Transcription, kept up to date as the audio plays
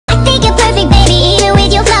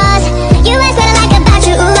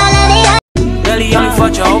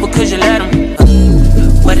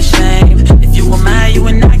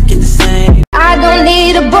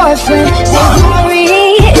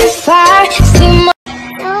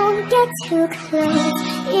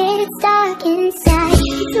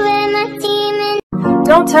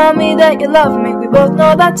Don't tell me that you love me, we both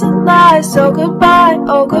know that's a lie. So goodbye,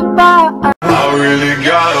 oh goodbye. I really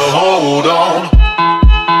gotta hold on.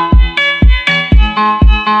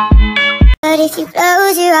 But if you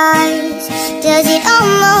close your eyes, does it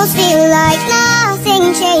almost feel like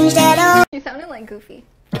nothing changed at all? You sounded like Goofy.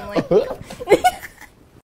 I'm like,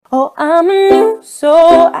 Oh, I'm a new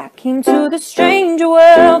soul. I came to the stranger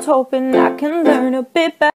world, hoping I can learn a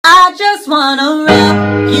bit better. I just wanna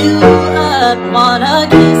wrap you up, wanna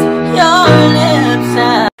kiss your lips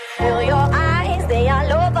up. Feel your eyes, they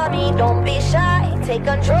all over me. Don't be shy, take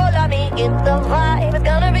control of me. Get the vibe, it's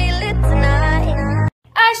gonna be lit tonight.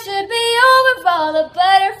 I should be over all the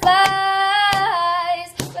butterflies,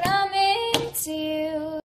 but I'm into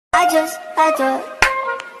you. I just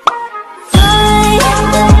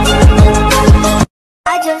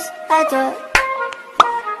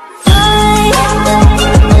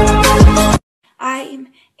I'm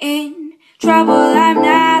in trouble, I'm an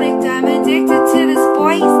addict, I'm addicted to this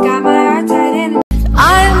boy, he's got my heart tied in.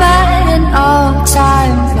 I'm at an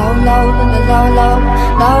all-time low, low, low, low,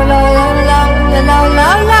 low, low, low, low, low,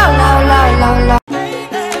 low, low, low, low, low, low.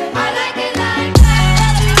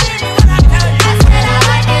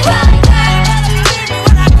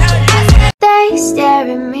 They stare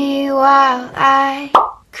at me while I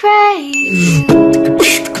crave.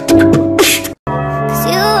 Cause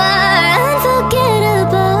you are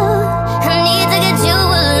unforgettable. I need to get you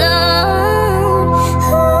alone.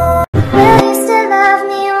 Will you still love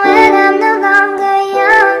me when I'm no longer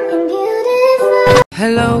young and beautiful?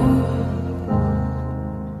 Hello,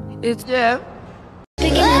 it's Jeff.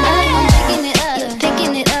 Picking it up, you're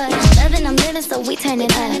picking it up. Loving, I'm living, so we turn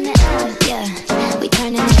it up. Yeah, we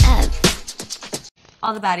turning it up.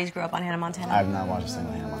 All the baddies grew up on Hannah Montana. I've not watched a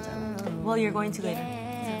single Hannah Montana. Well, you're going to later.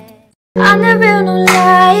 I'm the real, no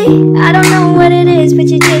lie. I don't know what it is, but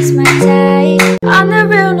you taste my type. I'm the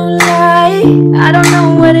real, no lie. I don't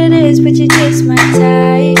know what it is, but you taste my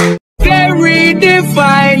type. Very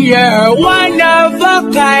divine, yeah, one of a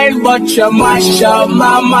kind, but you mash up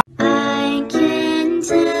my mind. I can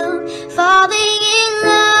tell, falling in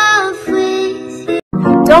love with you.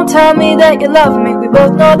 Don't tell me that you love me, we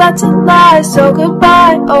both know that's a lie. So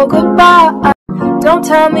goodbye, oh goodbye. Don't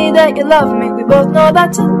tell me that you love me, we both know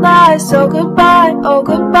that's a lie. So goodbye, oh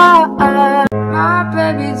goodbye. My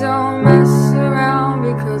baby don't mess around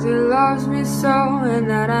because he loves me so, and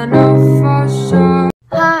that I know for sure.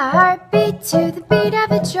 My heartbeat to the beat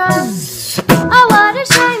of a drum. Oh, what a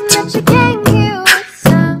shame that you can't hear what's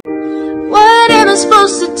up. What am I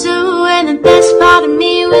supposed to do when the best part of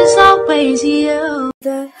me was always you?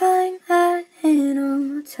 The I'm in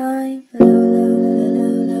all time.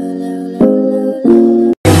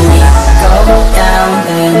 Go down,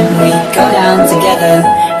 then we go down together.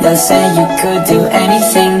 They'll say you could do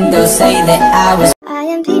anything. They'll say that I was. I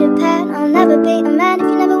am Peter Pan, I'll never be a man. If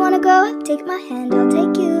you never wanna grow up, take my hand, I'll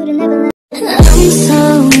take you to Neverland. I'm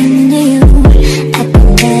so into you, I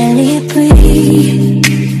can barely breathe.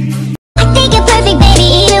 I think you're perfect, baby,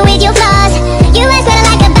 even with your flaws. You are kinda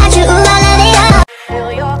like a bachelor, ooh, I love it all.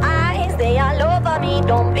 Feel your eyes, they all over me.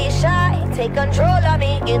 Don't be shy, take control of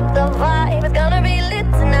me. Get the vibe, it's gonna be lit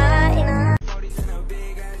tonight.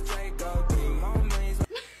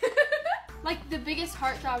 like the biggest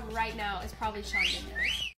heartthrob right now is probably Shawn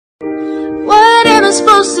Mendes. What am I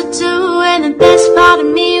supposed to do when the best part of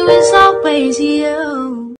me was always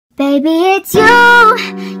you? Baby, it's you.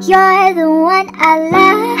 You're the one I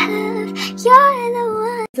love. You're the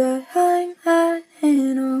one. The I'm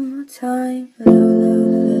in all time.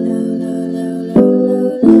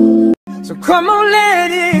 So come on,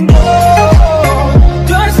 let it go.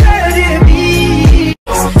 Just let it be.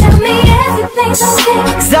 Tell me everything's okay,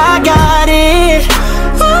 'cause I got it.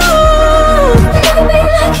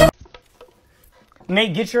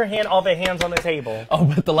 Nate, get your hand off the hands on the table. Oh,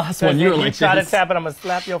 but the last one you were like, you try to tap it, I'm gonna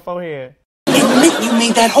slap your forehead. You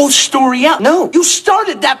made that whole story up. No, you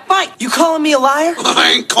started that fight. You calling me a liar?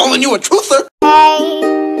 I ain't calling you a truther.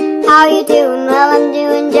 Hey, how you doing? Well, I'm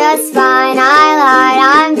doing just fine. I lied,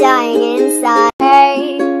 I'm dying inside.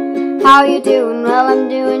 Hey, how you doing? Well, I'm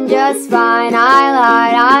doing just fine. I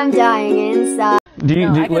lied, I'm dying inside. Do you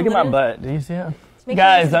look at my butt? Do you see it?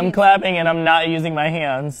 Guys, I'm clapping and I'm not using my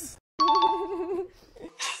hands.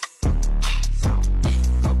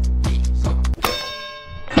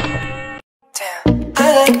 I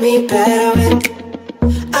like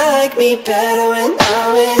me better when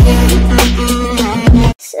I'm with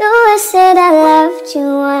you. So I said I loved you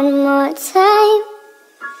one more time,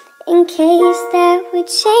 in case that would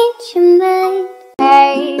change your mind.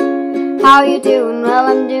 Hey, how you doing? Well,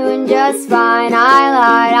 I'm doing just fine. I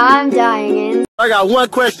lied, I'm dying in. I got one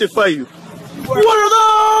question for you. What are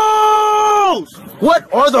those? those?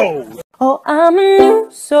 What are those? Oh, I'm a new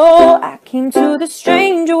soul. I came to the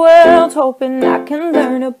strange world, hoping I can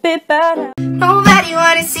learn a bit better. Nobody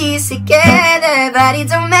wanna see us together, but it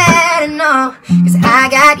don't matter, no, 'cause I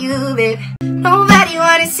got you, babe. Nobody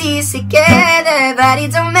wanna see us together, but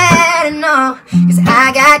it don't matter, no, 'cause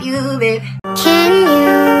I got you, babe. Can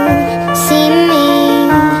you see me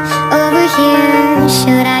over here?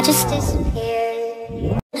 Should I just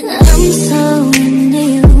disappear? I'm so into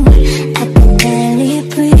you, I can barely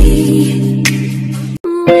breathe.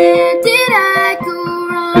 Where did I go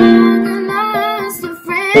wrong? I lost a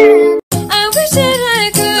friend. I wish that I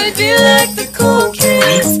could be like the cool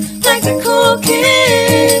kids, like the cool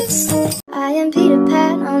kids. I am Peter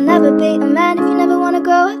Pan, I'll never be a man. If you never wanna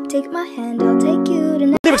grow up, take my hand, I'll take you to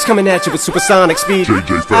Lyrics coming at you with supersonic speed.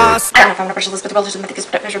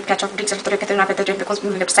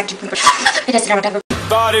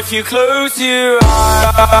 But if you close your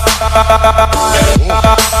eyes,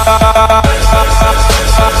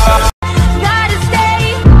 gotta stay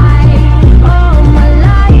high all my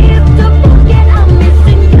life to forget I'm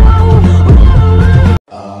missing you.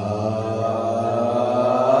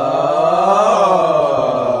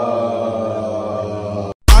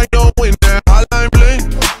 I know when that hotline bling.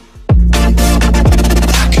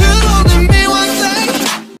 Could only be one thing.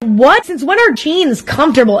 What? Since when are jeans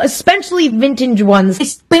comfortable, especially vintage ones?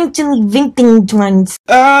 Especially vintage ones.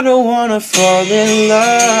 I don't wanna fall in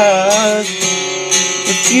love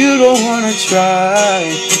if you don't wanna try.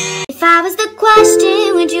 If I was the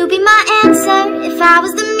question, would you be my answer? If I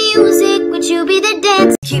was the music, would you be the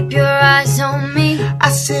dance? Keep your eyes on me. I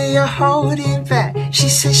say you're holding back. She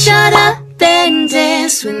said, Shut up and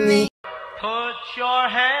dance with me. Put your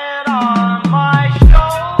head on my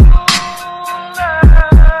shoulder.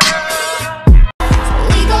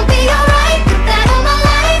 We gon' be alright, put that on my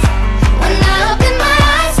life. When I open my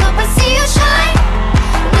eyes, hope I see you shine.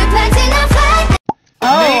 We're planting our flag.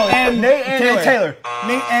 Nate and Taylor.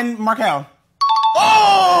 Nate and Markel.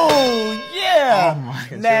 Oh, yeah. Oh my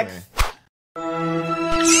God. Next.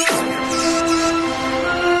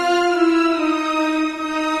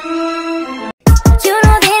 You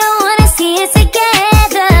know they don't wanna see us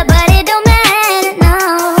together, but it don't matter, no,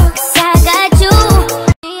 'cause I got you.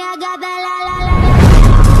 I got that la la la.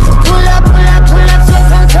 Pull up, straight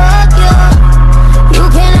from Tokyo. You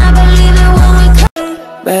cannot believe it when we come.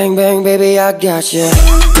 Bang, bang, baby, I got you.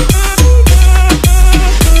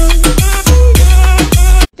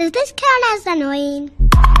 Does this count as annoying?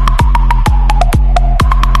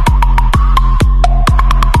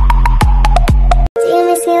 Do you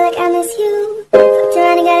miss me like I miss you? Fucked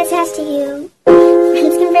around and got attached to you.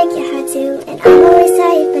 Friends can break your heart too, and I'm always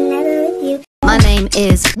tired but never with you. My name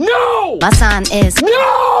is No! my sign is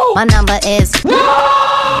No! my number is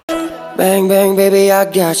Bang, bang, baby, I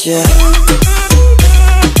got you.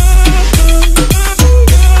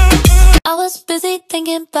 I was busy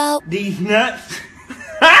thinking about These nuts.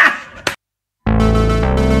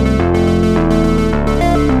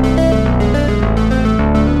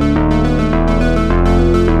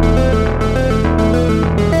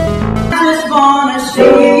 Just wanna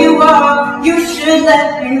show you up. You should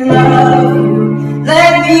let me love you.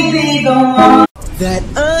 Let me be the one That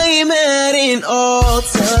I'm at an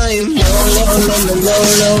all-time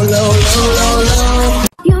low.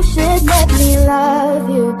 you should let me love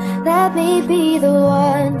you. Let me be the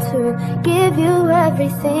one to give you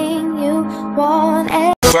everything you want.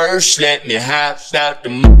 First, let me hop out the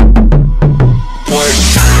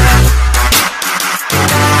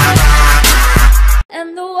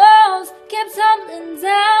And the walls kept tumbling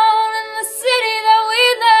down in the city that we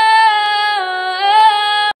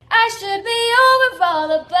love. I should be over all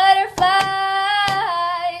the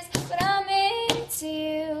butterflies, but I'm into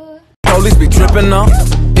you. Police be tripping off.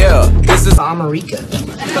 Yeah, this is America.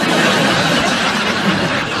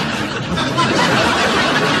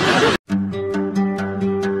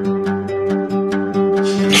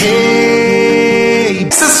 Hey,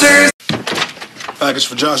 sisters! Package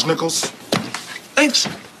for Josh Nichols. Thanks.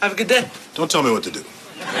 Have a good day. Don't tell me what to do.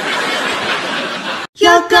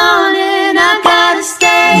 You're gone and I gotta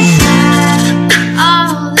stay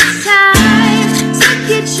all the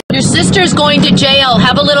time. Your sister's going to jail.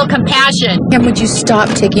 Have a little compassion. And would you stop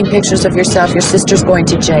taking pictures of yourself? Your sister's going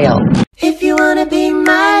to jail. If you wanna be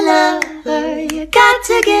my lover, you got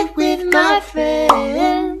to get with my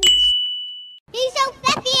friends. He's so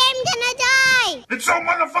fluffy, I'm gonna die. It's so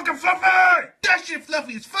motherfucking fluffy! That shit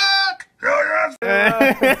fluffy as fuck!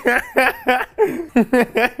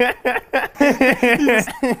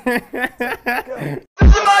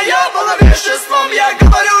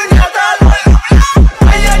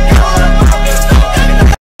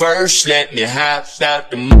 First, Just let me hop out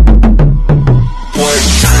the one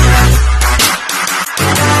time.